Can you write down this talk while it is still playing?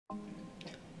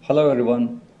Hello everyone,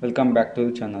 welcome back to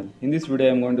the channel. In this video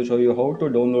I am going to show you how to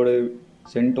download a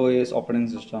CentOS operating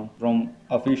system from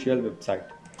official website.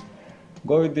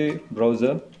 Go with the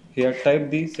browser. Here type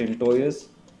the CentOS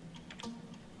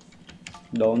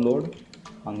download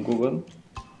on Google.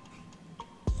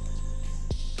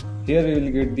 Here you will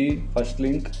get the first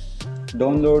link.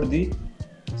 Download the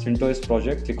CentOS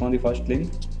project. Click on the first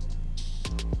link.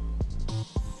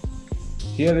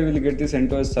 Here you will get the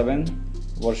CentOS 7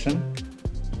 version.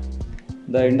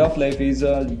 The end of life is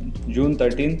June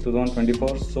 13,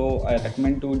 2024. So I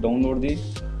recommend to download the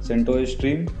CentOS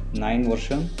Stream 9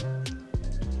 version.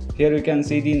 Here you can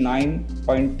see the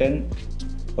 9.10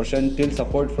 version till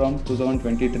support from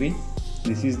 2023.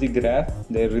 This is the graph.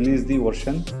 They release the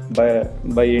version by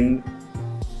end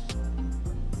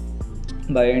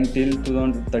till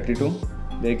 2032.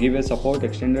 They give a support,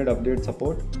 extended update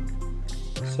support.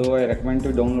 So I recommend to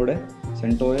download a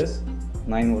CentOS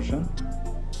 9 version.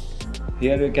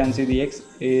 Here you can see the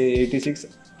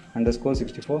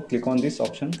x86_64. Click on this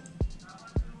option.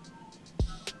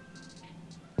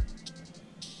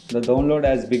 The download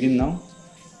has begun now.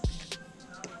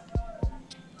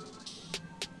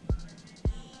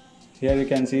 Here you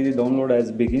can see the download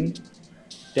has begun.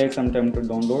 Take some time to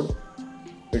download.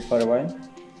 Wait for a while.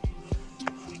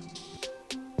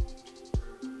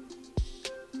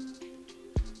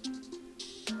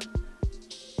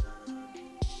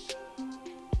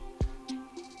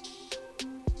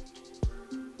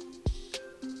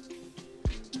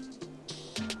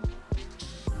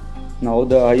 Now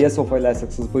the ISO file has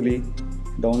successfully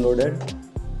downloaded.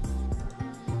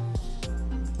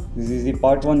 This is the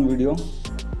part 1 video.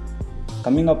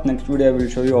 Coming up next video I will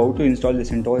show you how to install the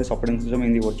CentOS operating system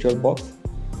in the VirtualBox.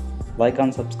 Like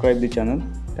and subscribe the channel.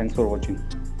 Thanks for watching.